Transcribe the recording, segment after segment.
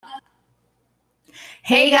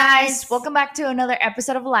Hey guys, welcome back to another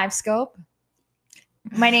episode of LiveScope.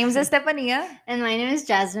 My name is Estefania, And my name is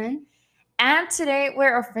Jasmine. and today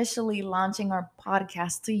we're officially launching our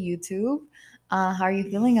podcast to YouTube. How are you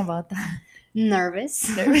feeling about that?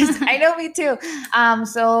 Nervous. I know, me too.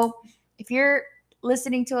 So if you're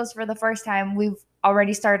listening to us for the first time, we've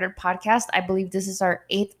already started a podcast. I believe this is our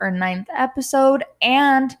 8th or 9th episode,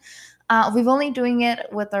 and we've only doing it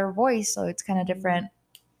with our voice, so it's kind of different.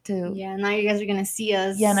 Yeah, now you guys are gonna see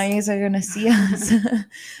us. Yeah, now you guys are gonna see us.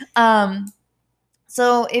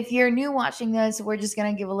 So if you're new watching this, we're just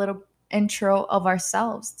gonna give a little intro of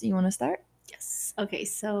ourselves. Do you want to start? Yes. Okay,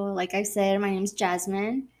 so like I said, my name is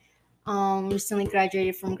Jasmine. Recently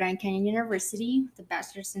graduated from Grand Canyon University with a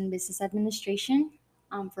bachelor's in business administration.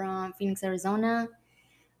 I'm from Phoenix, Arizona.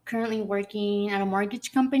 Currently working at a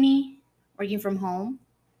mortgage company, working from home.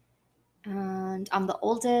 And I'm the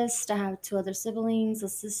oldest. I have two other siblings, a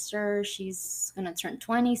sister, she's gonna turn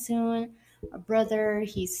 20 soon, a brother,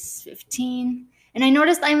 he's 15. And I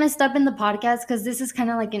noticed I messed up in the podcast because this is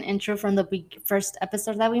kind of like an intro from the first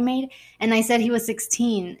episode that we made. And I said he was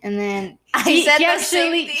 16. And then he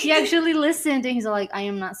actually listened and he's like, I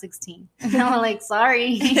am not 16. And I'm like,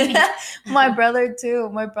 sorry. My brother too.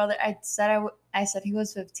 My brother, I said he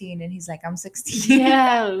was 15 and he's like, I'm 16.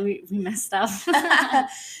 Yeah, we messed up.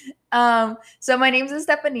 So my name is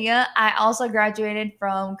Estefania. I also graduated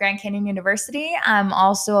from Grand Canyon University. I'm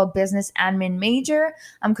also a business admin major.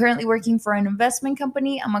 I'm currently working for an investment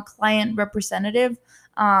company. I'm a client representative.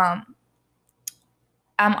 I'm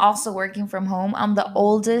also working from home. I'm the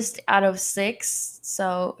oldest out of 6.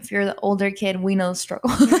 So if you're the older kid, we know the struggle.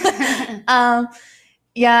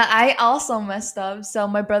 Yeah, I also messed up. So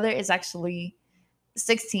my brother is actually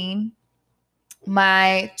 16.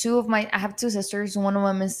 I have 2 sisters. One of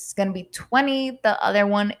them is gonna be 20. The other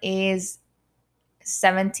one is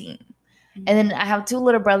 17. And then I have 2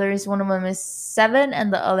 little brothers. One of them is 7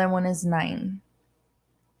 and the other one is 9.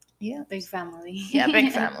 Yeah. Big family. Yeah,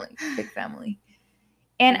 big family. Big family.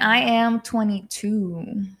 And I am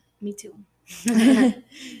 22. Me too.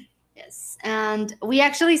 Yes. And we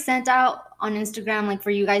actually sent out on Instagram like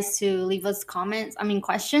for you guys to leave us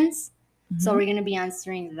questions. So we're going to be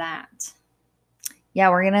answering that. Yeah,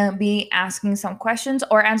 we're going to be asking some questions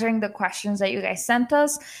or answering the questions that you guys sent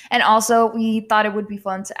us. And also, we thought it would be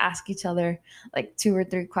fun to ask each other like 2 or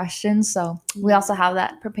 3 questions. So we also have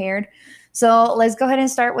that prepared. So let's go ahead and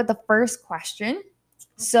start with the first question.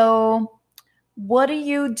 So, what do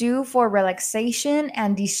you do for relaxation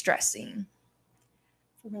and de-stressing?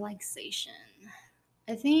 For relaxation,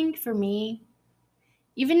 I think for me,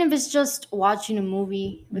 even if it's just watching a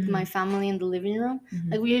movie with my family in the living room,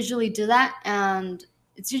 like we usually do that, and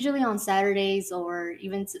it's usually on Saturdays or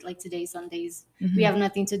even like today, Sundays. We have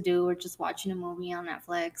nothing to do. We're just watching a movie on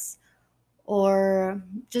Netflix or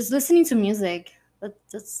just listening to music.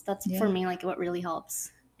 That's for me like what really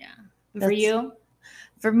helps. Yeah. For you?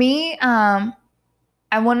 For me, I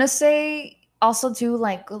want to say also too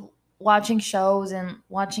like watching shows and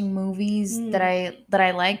watching movies that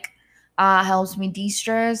I like helps me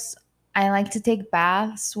de-stress. I like to take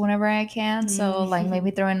baths whenever I can, so like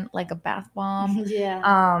maybe throw in like a bath bomb.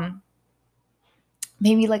 Yeah.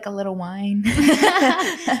 Maybe like a little wine.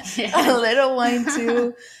 A little wine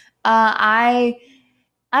too. I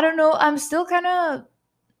don't know. I'm still kind of.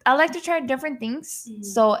 I like to try different things.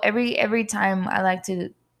 So every time I like to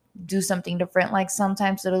do something different. Like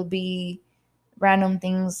sometimes it'll be random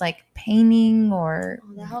things like painting or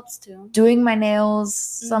that helps too. Doing my nails.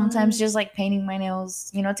 Sometimes just like painting my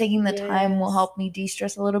nails, taking the time will help me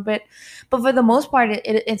de-stress a little bit. But for the most part,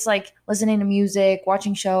 it's like listening to music,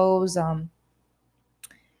 watching shows,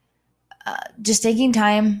 just taking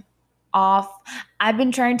time off. I've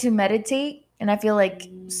been trying to meditate, and I feel like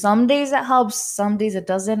some days it helps, some days it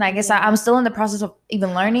doesn't. I guess I'm still in the process of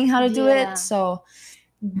even learning how to do it. So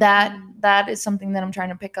that is something that I'm trying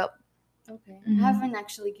to pick up. Okay. I haven't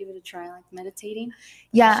actually given it a try, like meditating.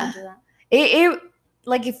 Yeah. It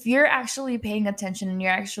like if you're actually paying attention and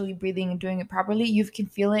you're actually breathing and doing it properly, you can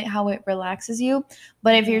feel it how it relaxes you.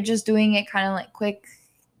 But if you're just doing it kind of like quick,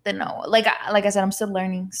 then no. Like I said, I'm still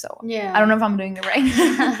learning, so I don't know if I'm doing it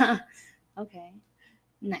right. Okay.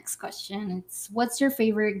 Next question. It's what's your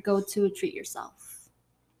favorite go-to treat yourself?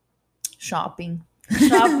 Shopping.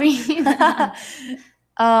 My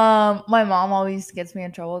mom always gets me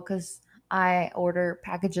in trouble because I order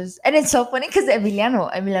packages, and it's so funny because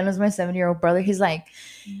Emiliano's my 7-year-old brother. He's like,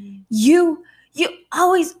 you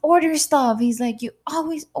always order stuff. He's like, you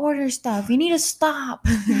always order stuff. You need to stop.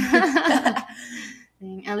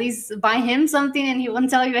 At least buy him something and he won't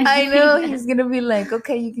tell you anything. I know, he's gonna be like,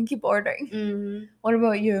 okay, you can keep ordering. What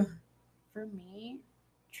about you? For me,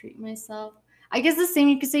 treat myself. I guess the same,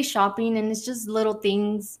 you could say shopping, and it's just little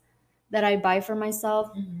things that I buy for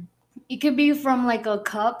myself. It could be from like a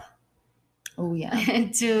cup Oh yeah.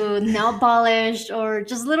 to nail polish or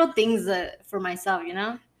just little things for myself,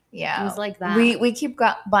 Yeah. Things like that. We keep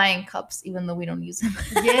buying cups even though we don't use them.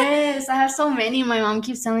 Yes, I have so many. My mom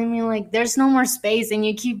keeps telling me like there's no more space and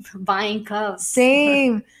you keep buying cups.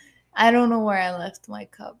 Same. I don't know where I left my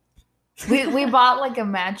cup. We bought like a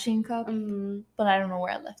matching cup, but I don't know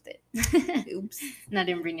where I left it. Oops. And I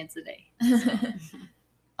didn't bring it today.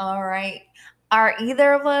 All right. Are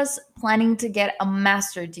either of us planning to get a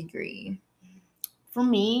master's degree? For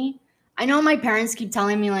me, I know my parents keep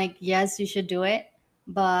telling me like, yes, you should do it,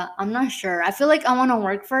 but I'm not sure. I feel like I want to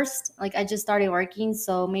work first. Like I just started working,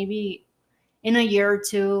 so maybe in a year or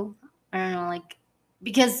two, I don't know, like,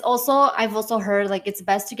 because also I've also heard like it's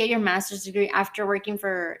best to get your master's degree after working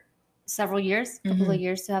for several years, a couple of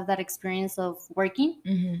years, to have that experience of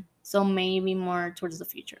working. So maybe more towards the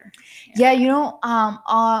future. Yeah,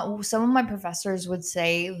 some of my professors would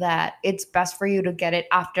say that it's best for you to get it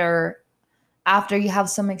after you have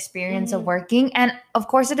some experience of working. And of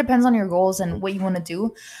course, it depends on your goals and what you want to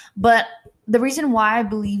do. But the reason why I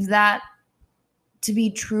believe that to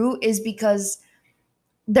be true is because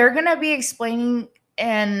they're going to be explaining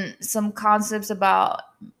and some concepts about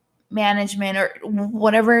management or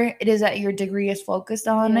whatever it is that your degree is focused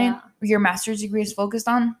on, your master's degree is focused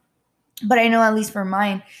on. But I know at least for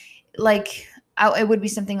mine, like it would be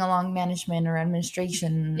something along management or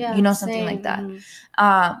administration, something like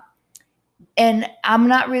that. And I'm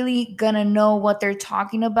not really going to know what they're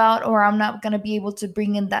talking about, or I'm not going to be able to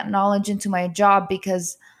bring in that knowledge into my job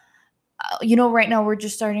because, right now we're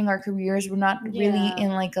just starting our careers. We're not really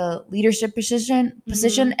in like a leadership position.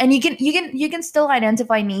 And you can still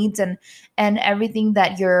identify needs and everything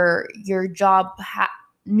that your job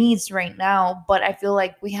needs right now. But I feel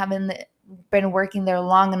like we haven't been working there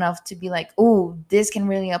long enough to be like, oh, this can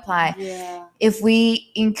really apply. Yeah. If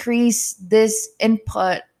we increase this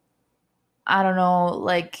input, I don't know,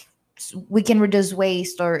 like we can reduce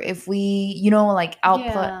waste, or if we, like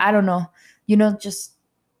output, I don't know, just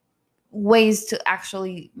ways to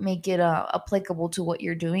actually make it applicable to what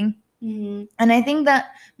you're doing. And I think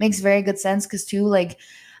that makes very good sense because too, like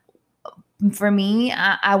for me,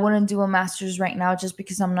 I wouldn't do a master's right now just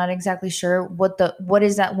because I'm not exactly sure what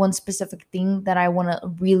is that one specific thing that I want to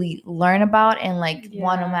really learn about and like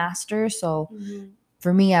want to master. So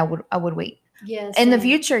for me, I would wait. Yes. In the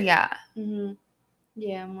future, yeah.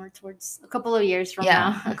 Yeah, more towards a couple of years from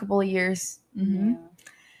now. A couple of years. Yeah.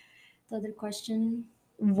 The other question.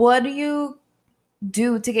 What do you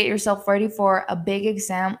do to get yourself ready for a big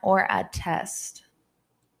exam or a test?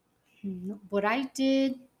 What I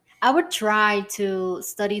did, I would try to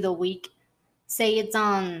study the week. Say it's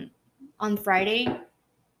on Friday.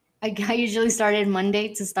 I usually started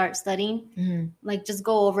Monday to start studying. Like just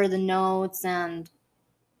go over the notes and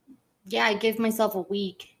I give myself a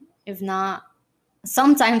week. If not,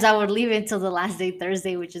 sometimes I would leave it till the last day,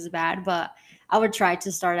 Thursday, which is bad, but I would try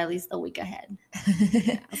to start at least a week ahead.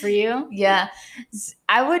 For you? Yeah.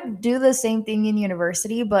 I would do the same thing in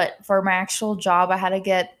university, but for my actual job, I had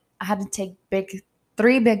to take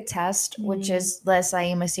three big tests, which is the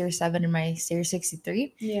SIE, my Series 7, and my Series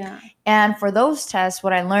 63. Yeah. And for those tests,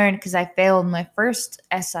 what I learned, because I failed my first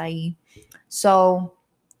SIE, so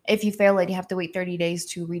if you fail it, you have to wait 30 days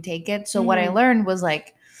to retake it. So what I learned was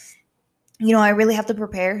like, I really have to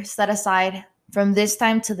prepare, set aside from this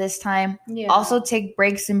time to this time. Yeah. Also take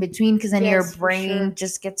breaks in between because then your brain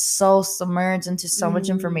just gets so submerged into so much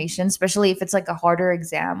information, especially if it's like a harder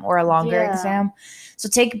exam or a longer exam. So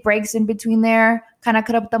take breaks in between there, kind of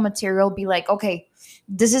cut up the material, be like, okay,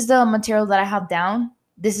 this is the material that I have down.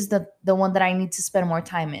 This is the one that I need to spend more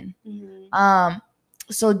time in.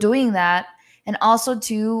 So doing that. And also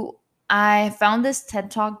too, I found this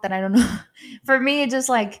TED Talk that I don't know. For me, it just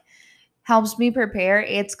like helps me prepare.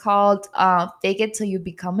 It's called Fake It Till You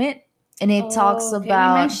Become It. And it talks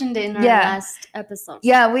about... We mentioned it in our last episode.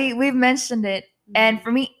 Yeah, we've mentioned it. And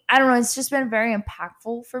for me, I don't know, it's just been very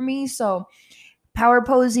impactful for me. So power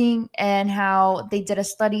posing and how they did a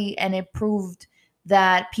study and it proved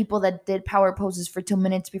that people that did power poses for 2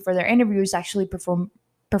 minutes before their interviews actually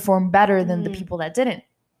perform better than the people that didn't.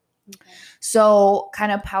 Okay. So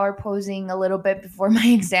kind of power posing a little bit before my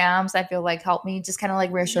exams, I feel like helped me, just kind of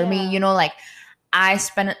like reassure me, like I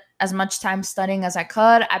spent as much time studying as I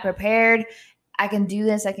could. I prepared. I can do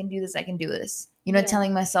this. I can do this. I can do this.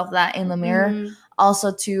 Telling myself that in the mirror.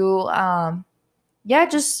 Also to,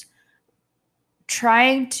 just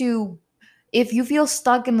trying to, if you feel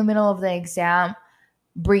stuck in the middle of the exam,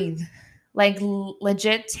 breathe. Like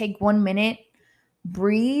legit take 1 minute,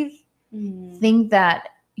 breathe, Mhm. think that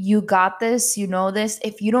you got this, you know this.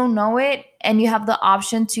 If you don't know it and you have the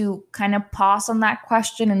option to kind of pause on that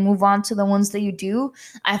question and move on to the ones that you do,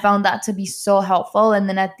 I found that to be so helpful. And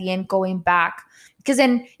then at the end, going back. Because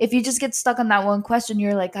then if you just get stuck on that one question,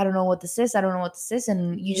 you're like, I don't know what this is. I don't know what this is.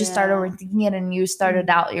 And you just start Yeah. overthinking it and you start to Mhm.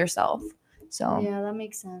 doubt yourself. So, Yeah, that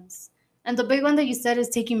makes sense. And the big one that you said is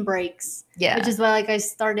taking breaks, yeah. which is why like I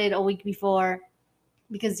started a week before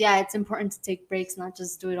because yeah, it's important to take breaks, not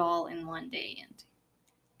just do it all in one day, and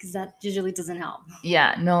because that usually doesn't help.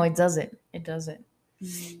 Yeah, no, it doesn't. It doesn't.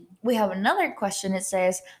 Mhm. We have another question. It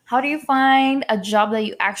says, how do you find a job that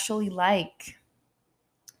you actually like?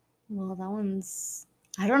 Well, that one's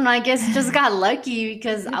I don't know. I guess just got lucky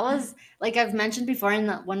because I was like I've mentioned before in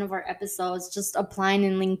one of our episodes, just applying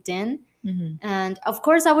in LinkedIn. Mm-hmm. And of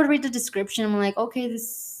course, I would read the description. I'm like, okay, this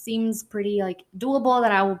seems pretty like doable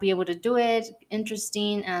that I will be able to do it,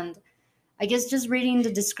 interesting. And I guess just reading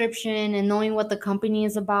the description and knowing what the company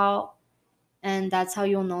is about, and that's how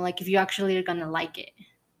you'll know like if you actually are gonna like it.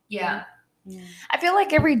 Yeah. Yeah. I feel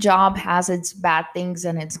like every job has its bad things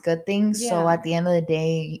and its good things. So Yeah. at the end of the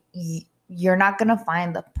day, you're not going to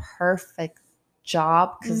find the perfect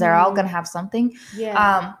job because they're all going to have something.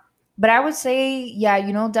 Yeah. But I would say, yeah,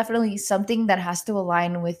 definitely something that has to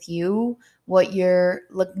align with you, what you're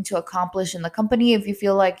looking to accomplish in the company. If you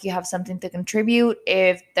feel like you have something to contribute,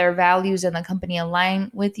 if their values and the company align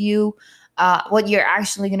with you, what you're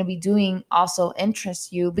actually going to be doing also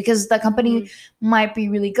interests you because the company might be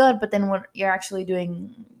really good, but then what you're actually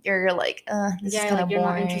doing, you're like, this is Yeah, kind like of you're not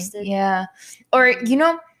boring. interested. Yeah. Or,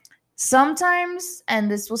 sometimes, and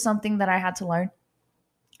this was something that I had to learn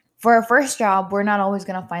for our first job, we're not always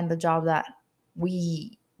gonna find the job that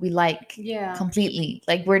we like Yeah. completely.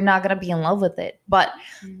 Like we're not gonna be in love with it, but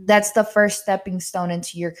Mhm. that's the first stepping stone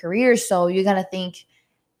into your career. So you're gonna think,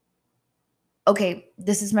 okay,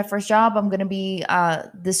 this is my first job. I'm gonna be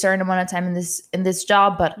this certain amount of time in this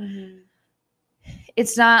job, but Mhm.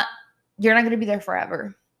 it's not. You're not gonna be there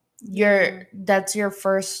forever. Yeah. That's your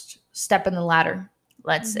first step in the ladder.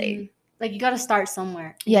 Let's say. Mhm. Like you got to start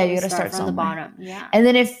somewhere. Yeah, gotta you gotta start from the somewhere. bottom. Yeah. And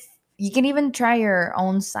then if you can even try your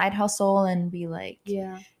own side hustle and be like,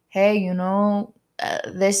 Yeah. hey,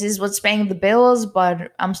 this is what's paying the bills,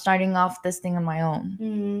 but I'm starting off this thing on my own.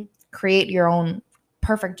 Mhm. Create your own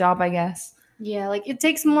perfect job, I guess. Yeah, like it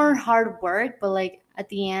takes more hard work, but like at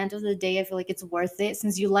the end of the day, I feel like it's worth it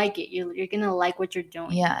since you like it. You're gonna like what you're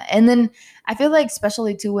doing. Yeah. And then I feel like,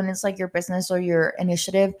 especially too, when it's like your business or your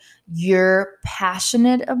initiative, you're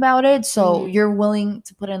passionate about it. So Mhm. you're willing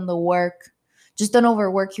to put in the work. Just don't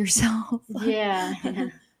overwork yourself. Yeah.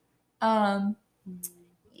 um,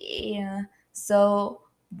 yeah. So,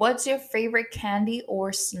 what's your favorite candy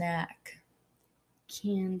or snack?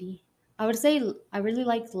 Candy. I would say I really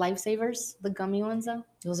like Lifesavers, the gummy ones though.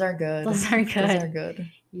 Those are good. Those are Those good. are good.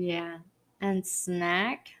 Yeah. And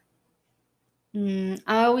snack. I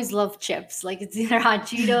always love chips. Like it's either hot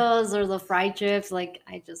Cheetos or the fried chips. Like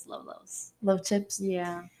I just love those. Love chips.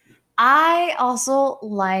 Yeah. I also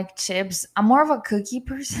like chips. I'm more of a cookie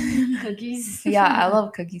person. Cookies. Yeah, I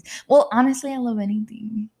love cookies. Well, honestly, I love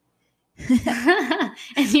anything.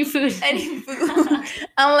 Any food. Any food.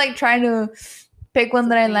 I'm like trying to pick one It's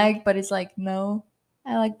that I okay. like, but it's like, no,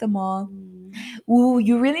 I like them all. Mm. Ooh,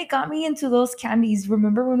 you really got me into those candies.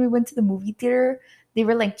 Remember when we went to the movie theater? They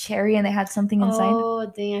were like cherry and they had something inside. Oh,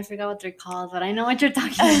 dang, I forgot what they're called, but I know what you're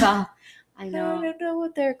talking about. I I know. don't know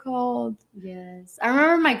what they're called. Yes. I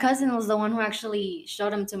remember my cousin was the one who actually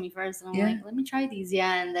showed them to me first. And I'm Yeah. like, let me try these.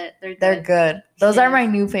 Yeah, and they're They're good. good. Those are Yes. my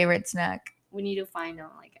new favorite snack. We need to find them,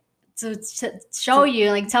 like, to show you,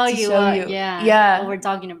 like, tell to you show what, you. yeah, Yeah. what we're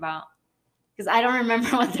talking about. Because I don't remember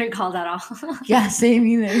what they're called at all. Yeah, same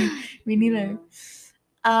either. Me neither.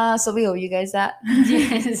 So we owe you guys that.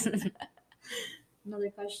 Yes. Another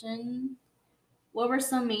question. What were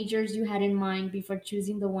some majors you had in mind before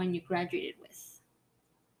choosing the one you graduated with?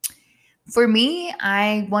 For me,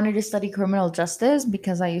 I wanted to study criminal justice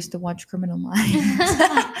because I used to watch Criminal Minds.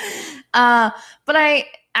 But I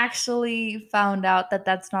actually found out that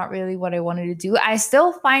that's not really what I wanted to do. I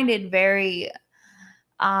still find it very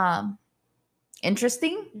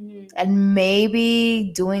interesting Mm-hmm. and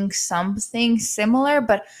maybe doing something similar,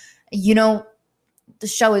 but the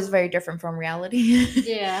show is very different from reality.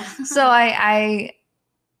 Yeah. So I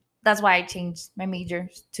that's why I changed my major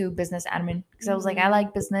to business admin because I was like, I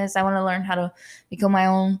like business. I want to learn how to become my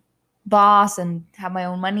own boss and have my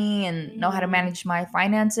own money and know how to manage my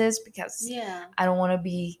finances because Yeah. I don't want to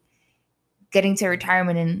be getting to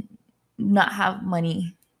retirement and not have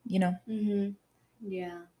money, Mm-hmm.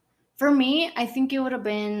 Yeah. For me, I think it would have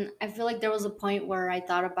been, I feel like there was a point where I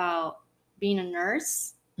thought about being a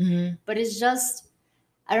nurse, Mm-hmm. but it's just,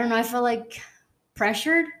 I don't know, I feel like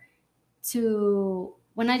pressured to,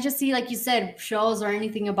 when I just see, like you said, shows or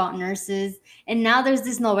anything about nurses. And now there's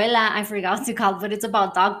this novela, I forgot what to call it, but it's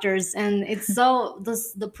about doctors. And it's so,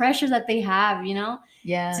 the pressure that they have,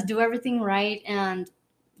 Yeah. to do everything right. And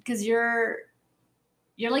because you're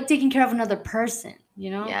like taking care of another person,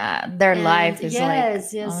 Yeah. Their And life is yes,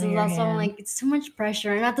 like yes. on So your that's why I'm hand. like, it's too much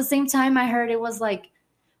pressure. And at the same time, I heard it was like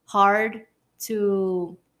hard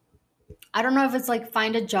to, I don't know if it's like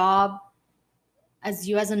find a job as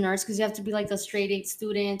a nurse, because you have to be like a straight A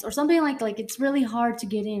student or something, like it's really hard to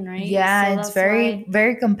get in, right? Yeah, So it's that's very, why,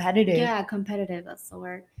 very competitive. yeah, competitive, that's the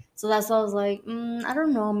word. So that's why I was like, I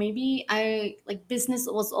don't know, maybe I like business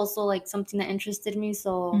was also like something that interested me,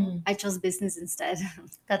 so Mhm. I chose business instead.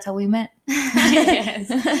 That's how we met.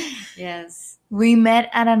 Yes. Yes. We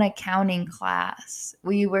met at an accounting class.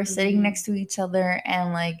 We were sitting Mhm. next to each other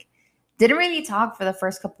and like didn't really talk for the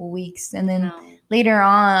first couple weeks. And then No. later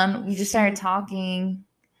on, we just started talking.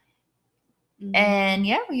 Mhm. And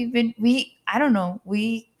yeah, I don't know,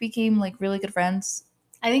 we became like really good friends.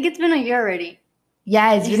 I think it's been a year already.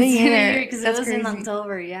 Yeah, it's been a year. because it That's was in crazy.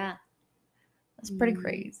 October. Yeah. That's pretty Mm.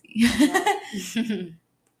 crazy. Yeah.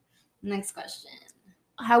 Next question.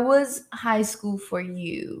 How was high school for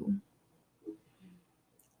you?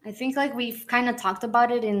 I think like we've kind of talked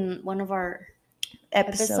about it in one of our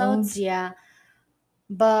episodes. Yeah.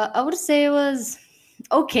 But I would say it was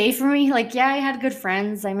okay for me. Like, yeah, I had good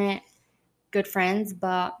friends. I met good friends,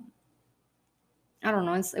 but I don't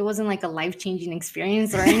know. It wasn't like a life changing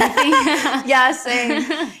experience or anything. Yeah, same.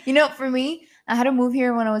 For me, I had to move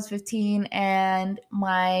here when I was 15 and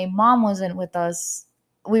my mom wasn't with us.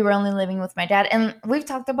 We were only living with my dad. And we've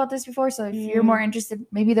talked about this before. So if you're more interested,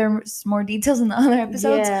 maybe there's more details in the other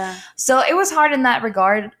episodes. Yeah. So it was hard in that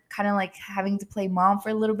regard, kind of like having to play mom for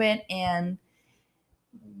a little bit and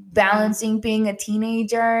balancing being a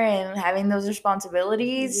teenager and having those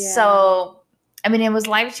responsibilities. Yeah. So I mean, it was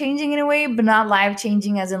life changing in a way, but not life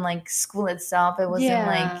changing as in like school itself. It wasn't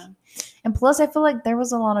like, and plus, I feel like there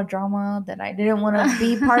was a lot of drama that I didn't want to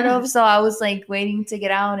be part of. So I was like waiting to get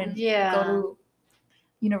out and go to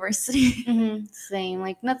university. Mm-hmm. Same.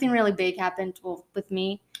 Like nothing really big happened with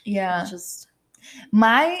me. Yeah. Just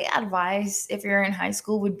my advice if you're in high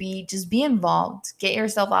school would be just be involved. Get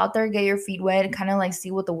yourself out there, get your feet wet, and kind of like see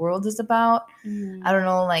what the world is about. I don't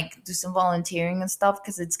know, like do some volunteering and stuff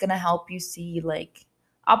because it's gonna help you see like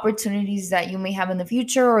opportunities that you may have in the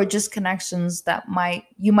future or just connections that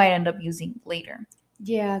you might end up using later.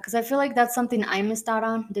 Yeah, because I feel like that's something I missed out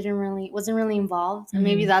on. Wasn't really involved, and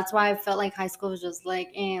maybe that's why I felt like high school was just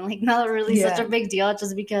like, like not really such a big deal,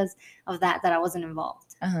 just because of that I wasn't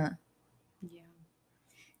involved. Yeah.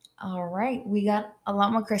 All right, we got a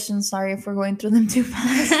lot more questions. Sorry if we're going through them too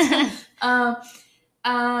fast.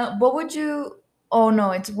 What would you? Oh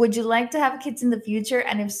no, it's would you like to have kids in the future,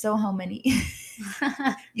 and if so, how many?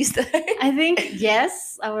 You start. I think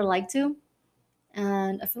yes, I would like to,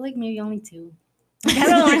 and I feel like maybe only 2. Like, I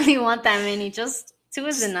don't really want that many. Just 2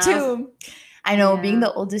 is enough. 2. I know, being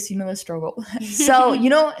the oldest, the struggle. So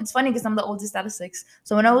it's funny because I'm the oldest out of 6.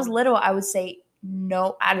 So when I was little, I would say,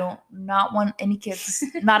 no, I don't not want any kids,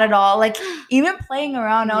 not at all. Like even playing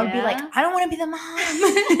around, I would be like, I don't want to be the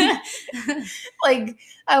mom. Like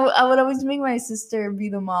I would always make my sister be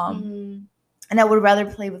the mom, and I would rather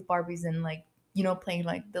play with Barbies than like playing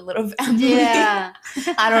like the little family. Yeah.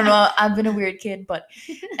 I don't know. I've been a weird kid, but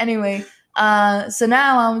anyway. So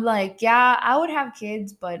now I'm like, yeah, I would have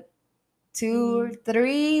kids, but 2 or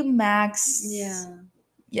 3 max.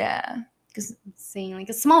 Yeah. Because saying like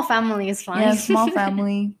a small family is fine. Yeah, small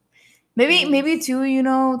family. Maybe 2,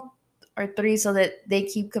 or 3, so that they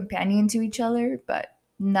keep companion to each other, but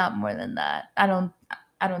not more than that. I don't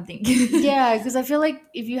think. Yeah, because I feel like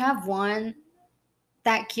if you have one,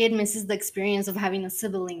 that kid misses the experience of having a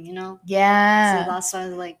sibling, Yeah. So that's why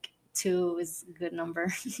like 2 is a good number.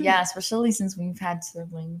 Yeah, especially since we've had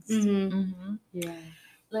siblings. Yeah.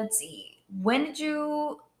 Let's see. When did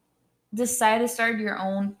you decide to start your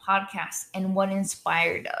own podcast, and what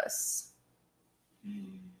inspired us?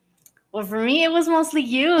 Well, for me, it was mostly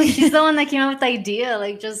you. She's the one that came up with the idea.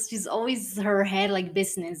 Like, just she's always her head like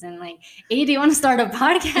business and like, hey, do you want to start a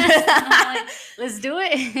podcast? I'm like, let's do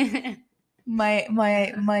it.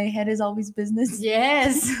 My head is always business.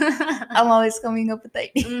 Yes. I'm always coming up with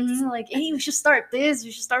ideas. Like, hey, we should start this.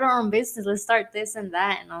 We should start our own business. Let's start this and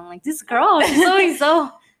that. And I'm like, this girl, she's always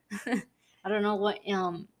so. I don't know what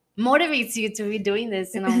motivates you to be doing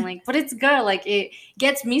this. And I'm like, but it's good. Like, it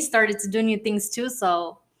gets me started to do new things too.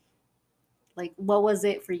 So, like, what was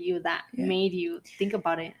it for you that made you think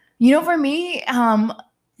about it? For me,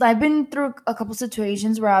 I've been through a couple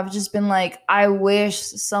situations where I've just been like, I wish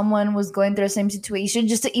someone was going through the same situation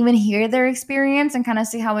just to even hear their experience and kind of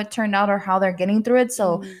see how it turned out or how they're getting through it,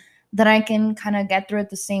 so that I can kind of get through it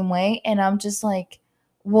the same way. And I'm just like,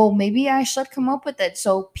 well, maybe I should come up with it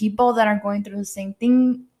so people that are going through the same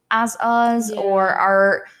thing as us or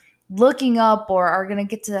are looking up or are going to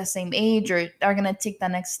get to that same age or are going to take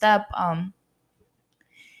that next step,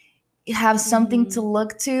 have something to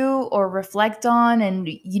look to or reflect on. And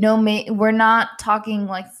we're not talking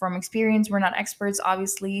like from experience, we're not experts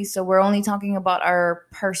obviously, so we're only talking about our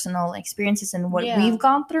personal experiences and what we've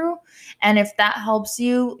gone through. And if that helps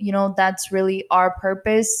you, that's really our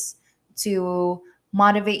purpose, to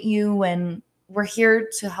motivate you, and we're here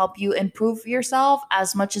to help you improve yourself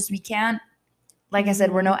as much as we can. Like I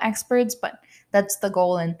said, we're no experts, but that's the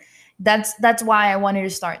goal. And that's why I wanted to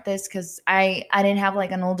start this, because I didn't have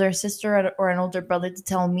like an older sister or an older brother to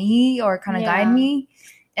tell me or kind of guide me.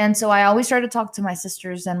 And so I always try to talk to my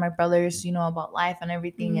sisters and my brothers, about life and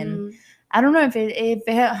everything. And I don't know if it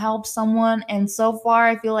helps someone. And so far,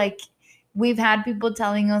 I feel like we've had people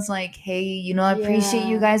telling us like, hey, I appreciate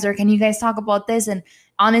you guys, or can you guys talk about this? And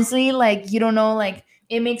honestly, like, you don't know, like,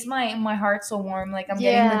 it makes my heart so warm. Like, I'm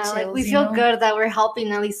getting the chills. Like we feel good that we're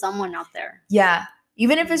helping at least someone out there. Yeah.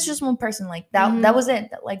 Even if it's just one person, like that was it.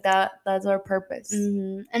 Like that's our purpose.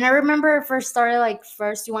 And I remember first started, like,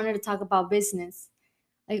 first you wanted to talk about business.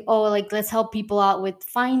 Like, oh, like, let's help people out with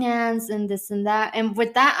finance and this and that. And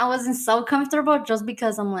with that, I wasn't so comfortable just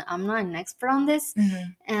because I'm like, I'm not an expert on this.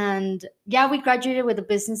 And yeah, we graduated with a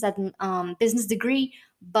business degree,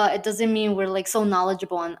 but it doesn't mean we're like so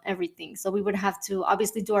knowledgeable on everything. So we would have to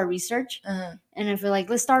obviously do our research. And I feel like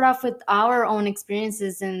let's start off with our own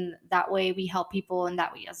experiences, and that way we help people in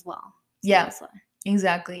that way as well. So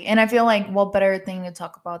exactly. And I feel like what better thing to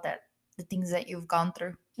talk about that the things that you've gone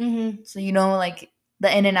through. So like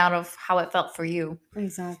the in and out of how it felt for you.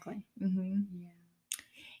 Exactly.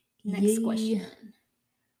 Next question.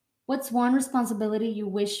 What's one responsibility you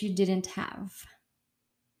wish you didn't have?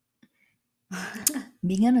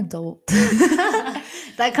 Being an adult.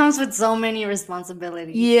 That comes with so many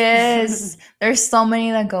responsibilities. Yes. There's so many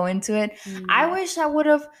that go into it. I wish I would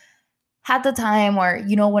have had the time, or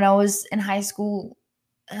when I was in high school,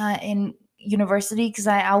 in university, because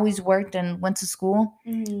I always worked and went to school,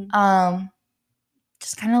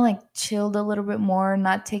 just kind of like chilled a little bit more,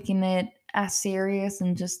 not taking it as serious,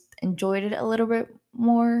 and just enjoyed it a little bit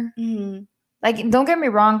more. Like, don't get me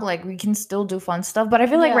wrong, like, we can still do fun stuff, but I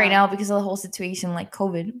feel like right now, because of the whole situation, like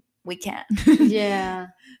COVID, we can't.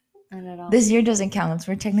 Not at all. This year doesn't count.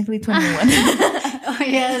 We're technically 21. Oh,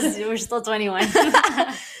 yes, we're still 21.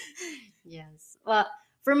 Yes. Well,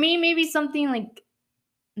 for me, maybe something like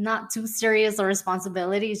not too serious or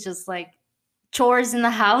responsibilities, just like chores in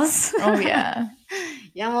the house. Oh, yeah.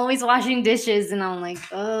 Yeah, I'm always washing dishes, and I'm like,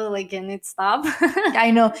 oh, like, can it stop?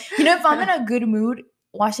 I know. If I'm in a good mood,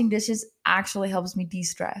 washing dishes actually helps me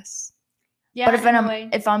de-stress. Yeah, but if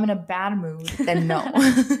I'm in a bad mood, then no.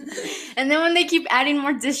 And then when they keep adding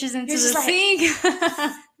more dishes into the sink,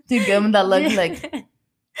 to give them that look, like.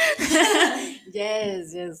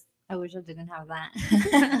 Yes. I wish I didn't have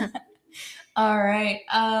that. All right.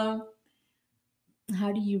 How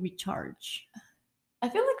do you recharge? I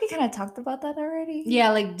feel like we kind of talked about that already. Yeah,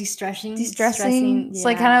 like de-stressing. It's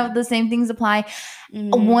like kind of the same things apply.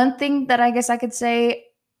 One thing that I guess I could say,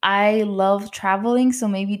 I love traveling, so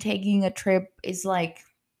maybe taking a trip is like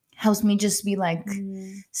helps me just be like,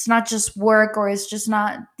 it's not just work, or it's just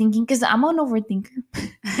not thinking, because I'm an overthinker.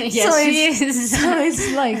 Yes, she is. So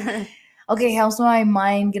it's like, okay, helps my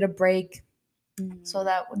mind get a break. So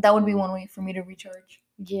that would be one way for me to recharge.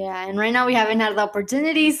 Yeah, and right now we haven't had the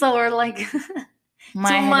opportunity, so we're like my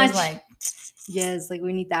too head much. Is like, yes, like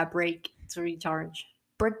we need that break to recharge.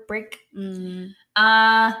 Break. Do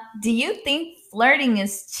you think flirting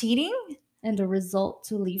is cheating? And a result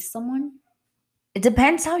to leave someone? It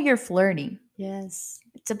depends how you're flirting. Yes.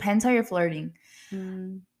 It depends how you're flirting.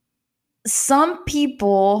 Some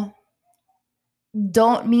people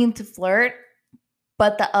don't mean to flirt,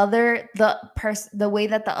 but the way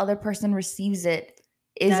that the other person receives it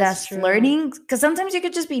is as flirting. Because sometimes you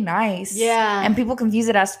could just be nice. Yeah. And people confuse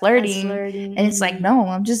it as flirting. And it's like, no,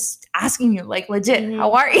 I'm just asking you, like, legit,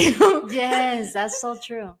 how are you? Yes, that's so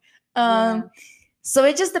true. So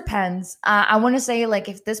it just depends. I want to say, like,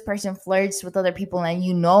 if this person flirts with other people and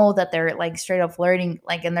you know that they're like straight up flirting,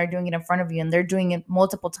 like, and they're doing it in front of you and they're doing it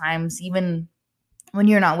multiple times, even when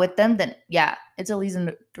you're not with them, then yeah, it's a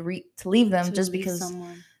reason to leave them, just because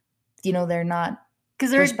they're not,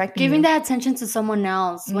 because they're giving that attention to someone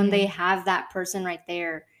else when they have that person right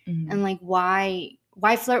there. And like, why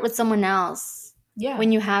flirt with someone else? Yeah.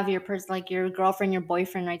 when you have your person, like your girlfriend, your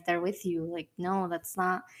boyfriend right there with you. Like, no, that's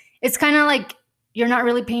not. It's kind of like you're not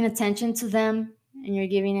really paying attention to them and you're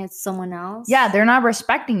giving it to someone else. Yeah, they're not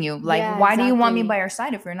respecting you. Like, Yeah, why do you want me exactly. by your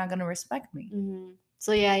side if you're not gonna respect me? Mhm.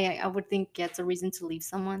 So yeah, I would think it's a reason to leave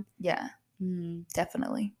someone. Yeah, Mhm.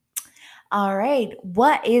 definitely. All right.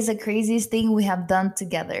 What is the craziest thing we have done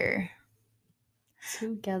together?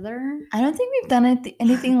 Together? I don't think we've done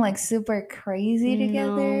anything like super crazy No.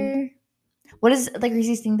 together. What is the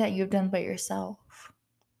craziest thing that you've done by yourself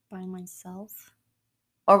By myself?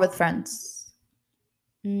 or with friends?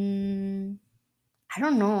 I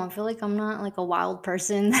don't know. I feel like I'm not like a wild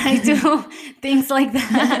person that I do things like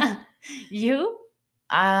that. You?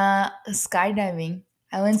 Skydiving.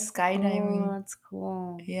 I went skydiving. Oh, that's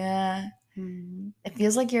cool. Yeah. Mhm. It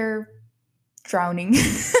feels like you're drowning.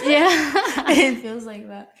 Yeah. It feels like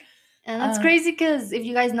that. And that's crazy because if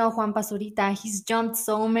you guys know Juan Pasurita, he's jumped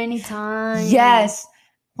so many times. Yes.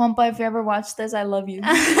 Juanpa, if you ever watch this, I love you.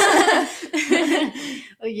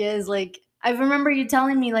 Oh yes, like I remember you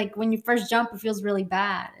telling me like when you first jump it feels really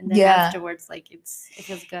bad and then Yeah. afterwards like it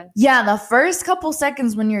feels good. Yeah, the first couple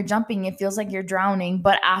seconds when you're jumping, it feels like you're drowning,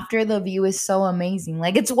 but after the view is so amazing.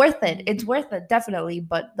 Like it's worth it. It's worth it, definitely.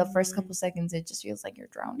 But the first couple seconds, it just feels like you're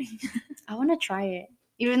drowning. I want to try it.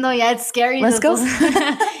 Even though it's scary. Let's go.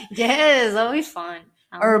 Yes, that'll be fun.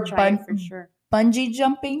 Or try it for sure. Bungee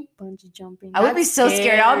jumping. Bungee jumping. I would be That's so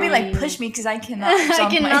scared. I would be like, scary. push me because I cannot I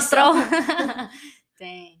jump cannot myself. throw.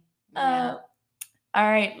 Dang. Yeah. All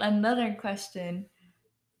right, another question.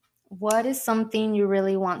 What is something you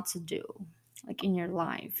really want to do, like in your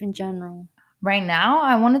life in general? Right now,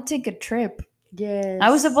 I want to take a trip. Yes. I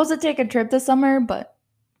was supposed to take a trip this summer, but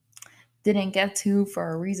didn't get to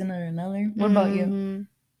for a reason or another. What about you?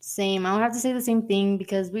 Same. I would have to say the same thing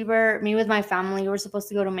because me with my family, we were supposed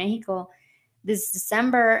to go to Mexico this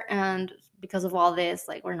December, and because of all this,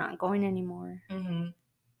 like we're not going anymore.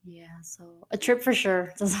 Yeah, so a trip for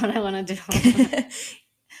sure. That's what I want to do.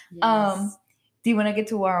 Yes. Do you want to get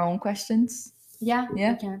to our own questions? Yeah,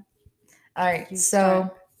 Yeah. we can. All right. You So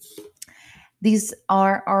start. these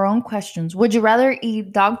are our own questions. Would you rather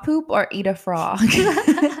eat dog poop or eat a frog?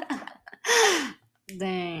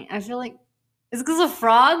 Dang, I feel like it's because of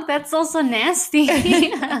frog. That's also nasty.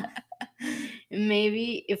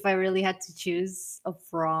 Maybe if I really had to choose a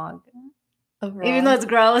frog. Even though it's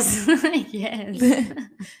gross. Yes.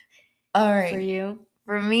 All right. For you?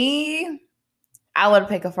 For me, I would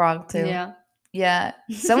pick a frog too. Yeah. Yeah.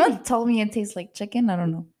 Someone told me it tastes like chicken. I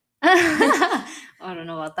don't know. I don't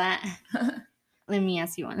know about that. Let me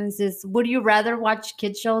ask you one. It says, would you rather watch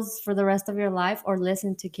kids shows for the rest of your life or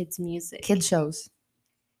listen to kids music? Kids shows.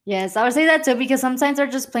 Yes, I would say that too because sometimes they're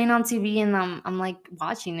just playing on TV and I'm like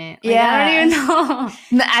watching it. Like, Yeah. I don't even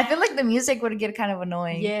know. I feel like the music would get kind of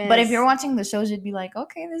annoying. Yes. But if you're watching the shows, you'd be like,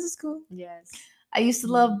 okay, this is cool. Yes. I used to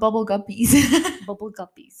love Bubble Guppies. Bubble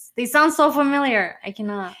Guppies. They sound so familiar. I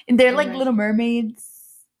cannot. And they're like little mermaids,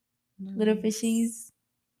 little fishies.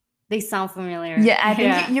 They sound familiar. Yeah, I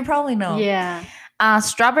think you probably know. Yeah.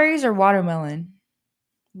 Strawberries or watermelon?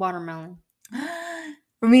 Watermelon.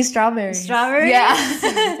 For me, strawberries. Strawberries? Yeah.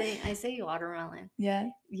 I say watermelon. Yeah.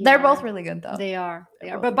 They're both really good though. They are.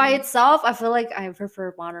 But by itself, I feel like I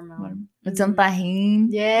prefer watermelon. With some tahini.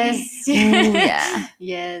 Yes. Ooh, yeah.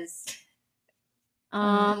 Yes.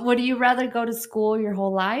 Would you rather go to school your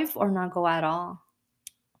whole life or not go at all?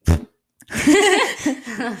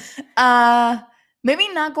 Maybe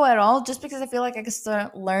not go at all, just because I feel like I could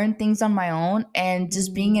start learn things on my own, and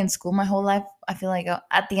just being in school my whole life, I feel like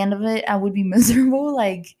at the end of it, I would be miserable.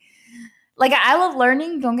 Like I love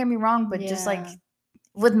learning. Don't get me wrong, but just like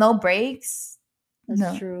with no breaks.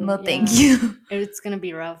 That's true. No, thank you. It's gonna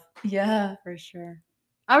be rough. Yeah, for sure.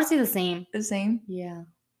 I would say the same. The same. Yeah,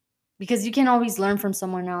 because you can always learn from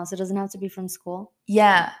someone else. It doesn't have to be from school.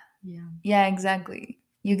 Yeah. Yeah. Yeah. Exactly.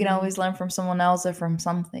 You can always learn from someone else or from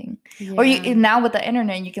something. Yeah. Or you now with the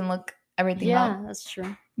internet, you can look everything up. Yeah, that's true.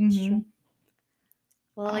 Mm-hmm. That's true.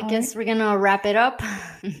 Well, I guess we're gonna wrap it up.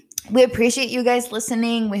 We appreciate you guys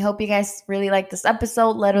listening. We hope you guys really like this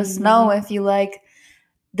episode. Let us know if you like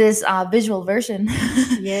this visual version.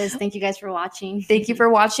 Yes, thank you guys for watching. Thank you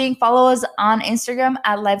for watching. Follow us on Instagram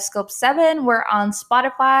at LifeScope7. We're on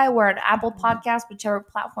Spotify. We're at Apple Podcasts, whichever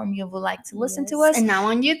platform you would like to listen to us. And now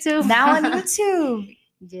on YouTube. Now on YouTube.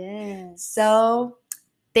 Yes. So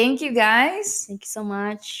thank you guys. Thank you so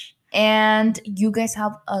much. And you guys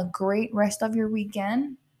have a great rest of your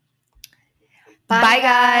weekend. Bye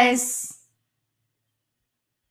guys.